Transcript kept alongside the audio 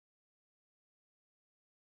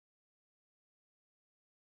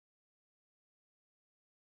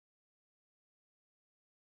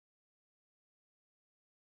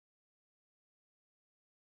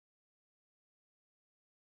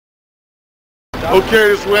Okay,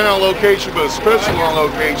 this went on location, but especially on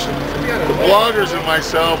location. The bloggers and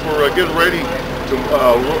myself were getting ready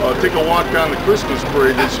to take a walk down the Christmas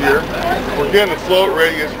parade this year. We're getting the float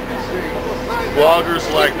ready, as you can see.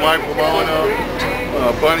 Bloggers like my Pomona,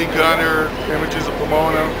 Bunny Gunner, Images of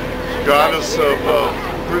Pomona, Goddess of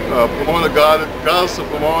Pomona, Goddess of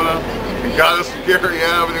Pomona, and Goddess of Gary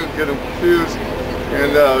Avenue, get them confused.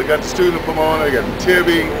 And we got the Student of Pomona, we got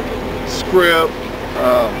Tibby, Script.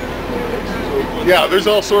 Yeah, there's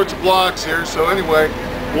all sorts of blocks here. So anyway,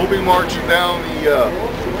 we'll be marching down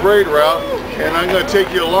the parade route, and I'm going to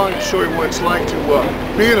take you along and show you what it's like to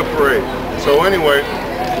be in a parade. So anyway,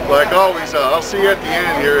 like always, I'll see you at the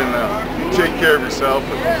end here, and you take care of yourself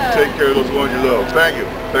and take care of those ones you love. Thank you.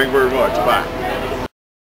 Thank you very much. Bye.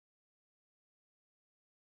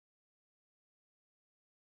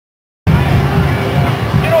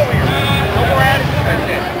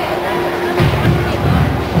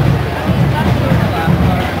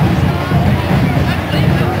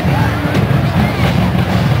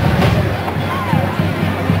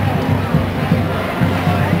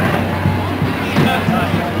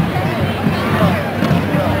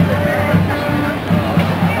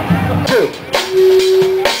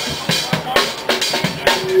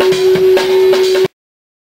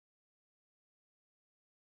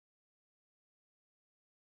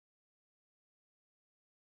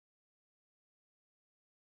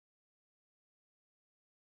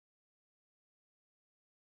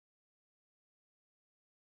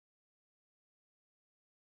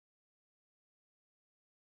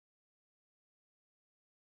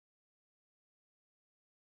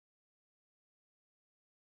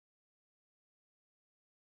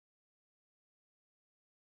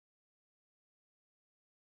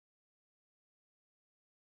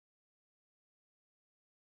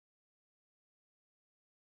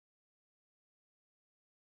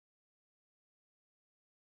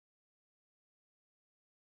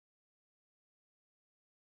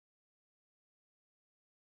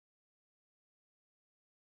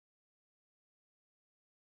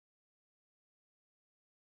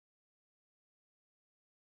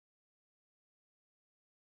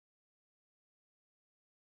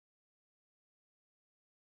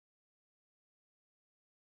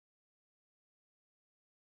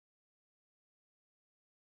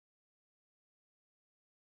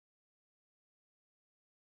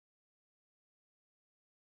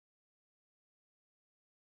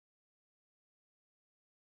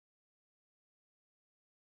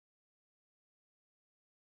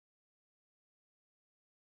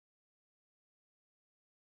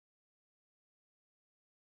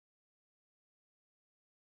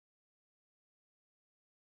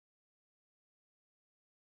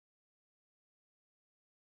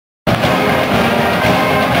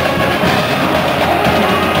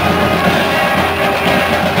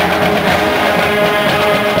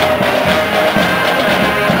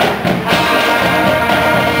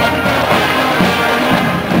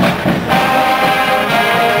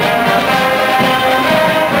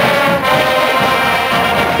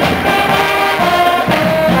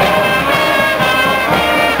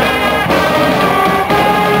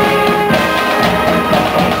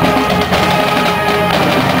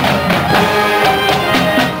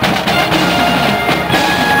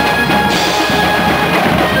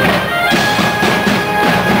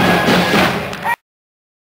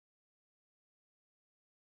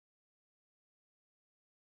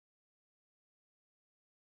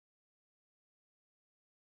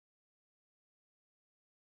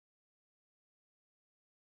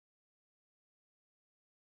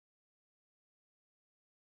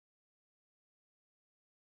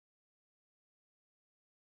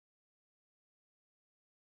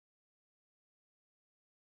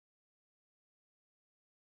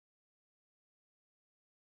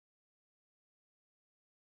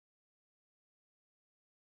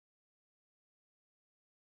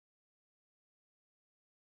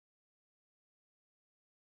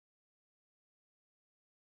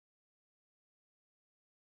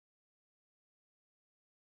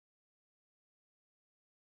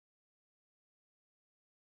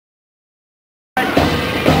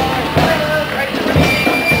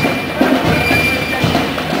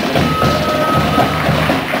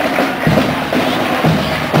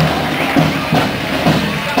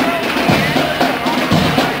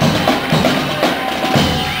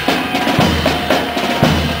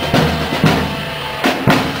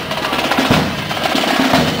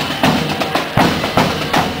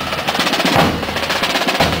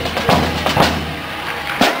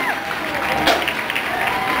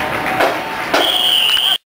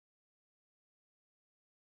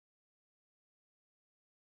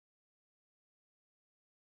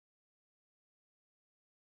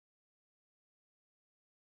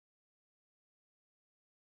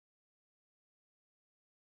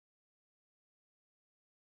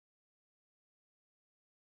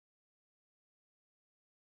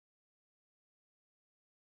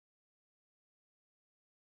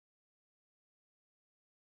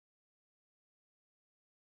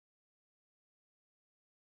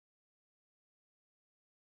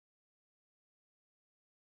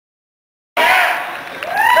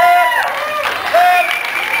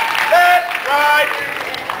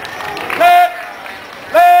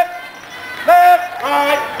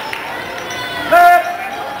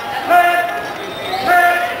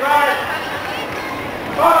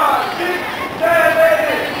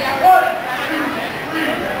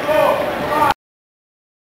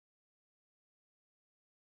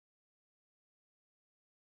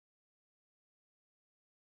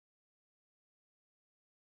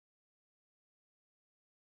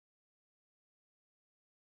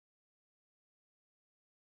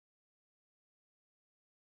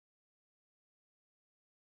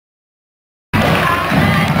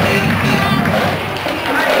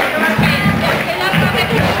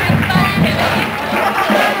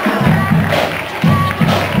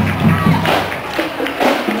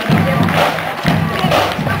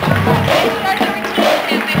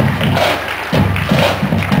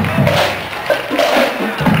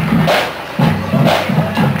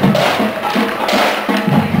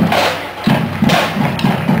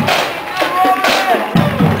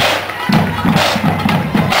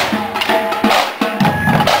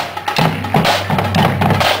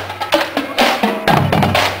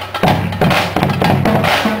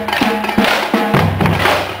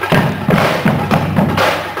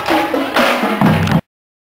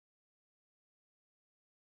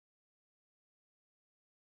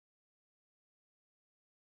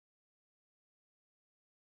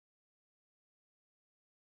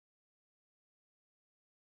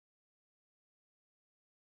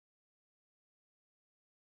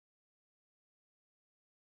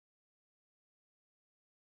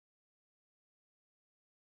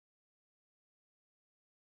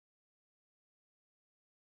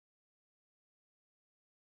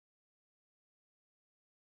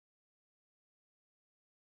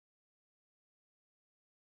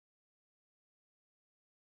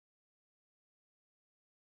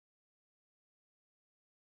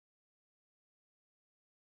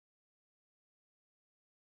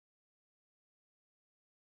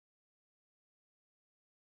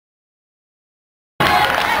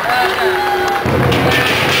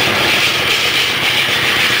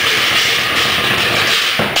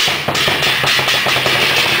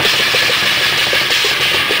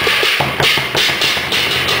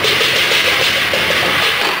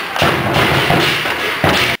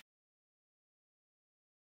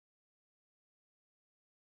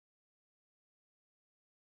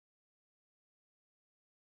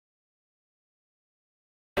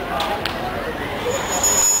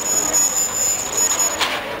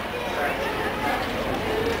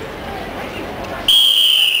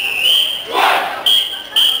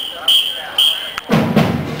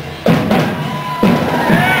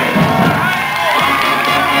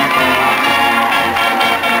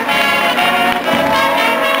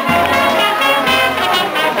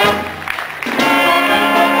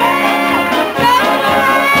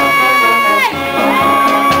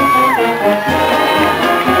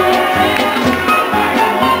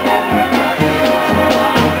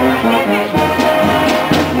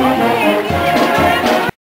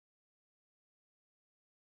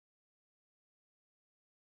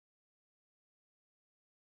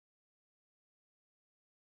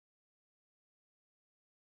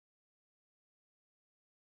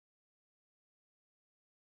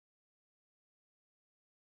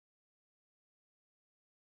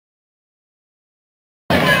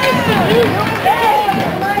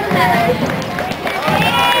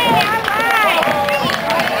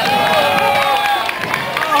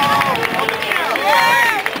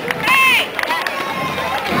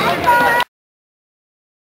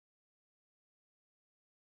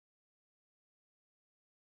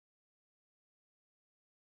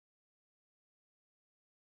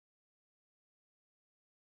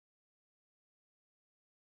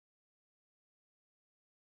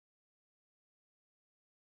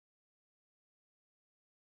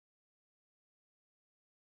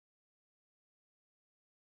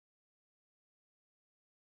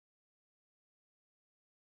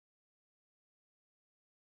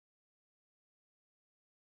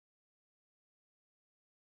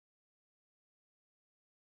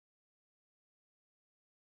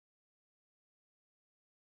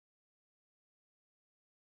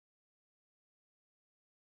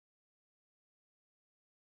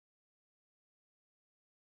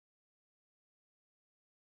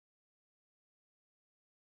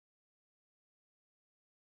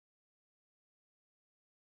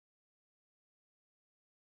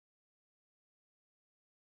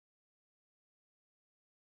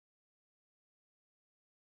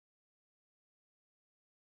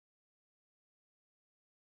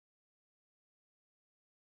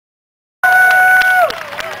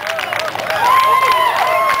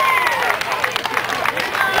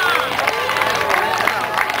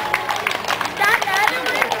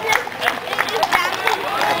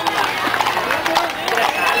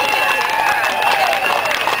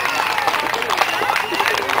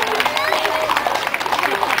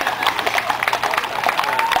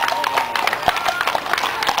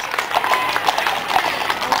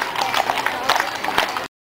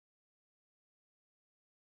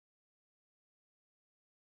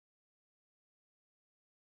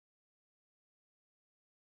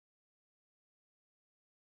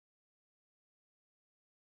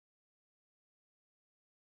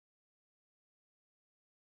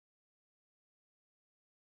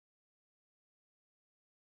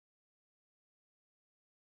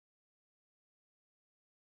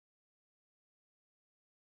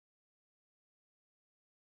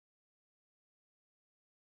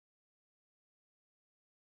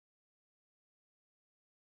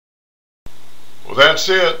 Well, that's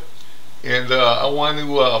it. And I want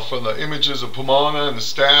to, from the images of Pomona and the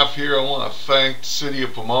staff here, I want to thank the City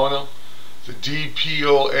of Pomona, the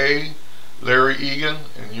DPOA, Larry Egan,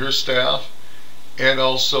 and your staff, and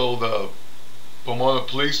also the Pomona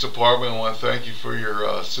Police Department. I want to thank you for your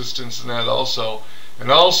assistance in that also.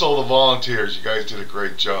 And also the volunteers. You guys did a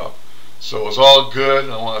great job. So it was all good.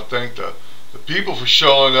 I want to thank the people for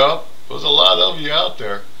showing up. There's a lot of you out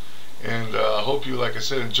there. And I hope you, like I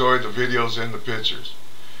said, enjoyed the videos and the pictures.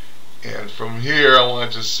 And from here, I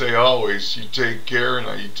want to just say always, you take care,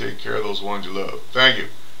 and you take care of those ones you love. Thank you.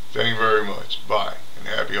 Thank you very much. Bye, and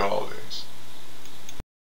happy holidays.